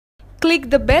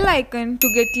Click the bell icon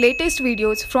to get latest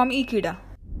videos from Ekeeda.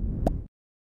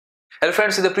 Hello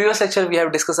friends, in the previous lecture we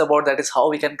have discussed about that is how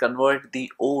we can convert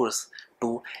the ores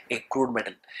to a crude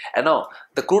metal. And now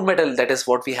the crude metal, that is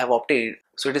what we have obtained,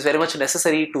 so it is very much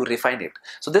necessary to refine it.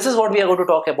 So this is what we are going to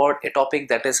talk about, a topic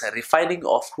that is refining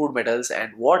of crude metals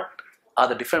and what are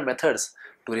the different methods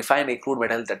to refine a crude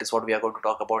metal. That is what we are going to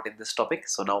talk about in this topic.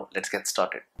 So now let's get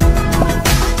started.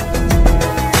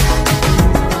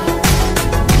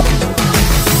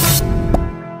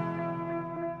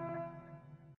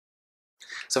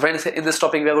 So friends, in this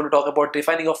topic we are going to talk about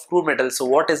refining of crude metals. So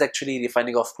what is actually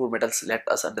refining of crude metals? Let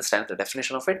us understand the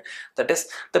definition of it. That is,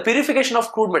 the purification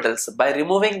of crude metals by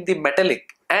removing the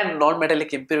metallic and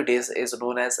non-metallic impurities is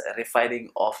known as refining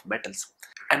of metals.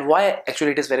 And why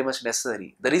actually it is very much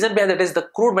necessary? The reason behind that is the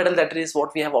crude metal, that is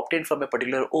what we have obtained from a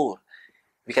particular ore,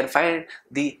 we can find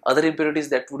the other impurities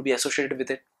that would be associated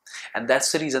with it, and that's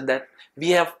the reason that we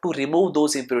have to remove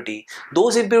those impurities.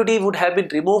 Those impurities would have been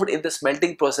removed in the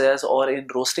smelting process or in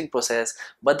roasting process,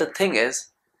 but the thing is,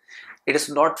 it is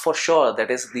not for sure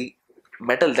that is the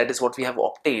metal, that is what we have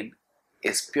obtained,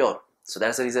 is pure. So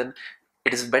that's the reason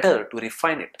it is better to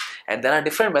refine it, and there are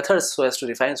different methods so as to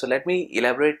refine. So let me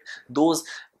elaborate those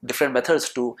different methods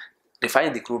to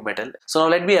refine the crude metal. So now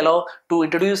let me allow to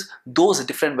introduce those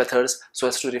different methods so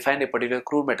as to refine a particular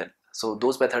crude metal. So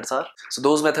those methods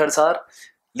are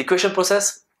liquefaction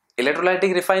process,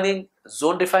 electrolytic refining,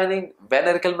 zone refining, Van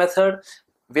Erkel method,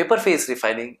 vapor phase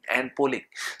refining, and pooling.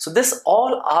 So this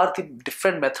all are the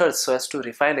different methods so as to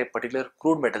refine a particular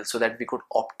crude metal so that we could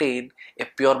obtain a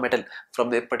pure metal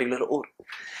from the particular ore.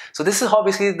 So this is how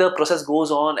basically the process goes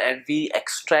on, and we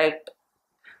extract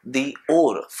the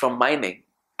ore from mining,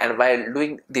 and while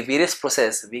doing the various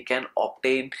process we can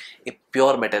obtain a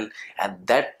pure metal, and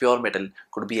that pure metal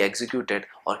could be executed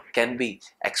or can be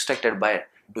extracted by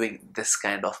doing this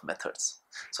kind of methods.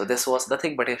 So this was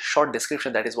nothing but a short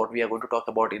description. That is what we are going to talk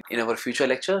about in our future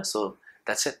lecture. So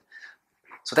that's it.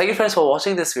 So thank you friends for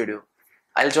watching this video.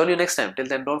 I'll join you next time. Till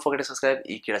then, don't forget to subscribe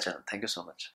Ekeeda channel. Thank you so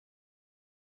much.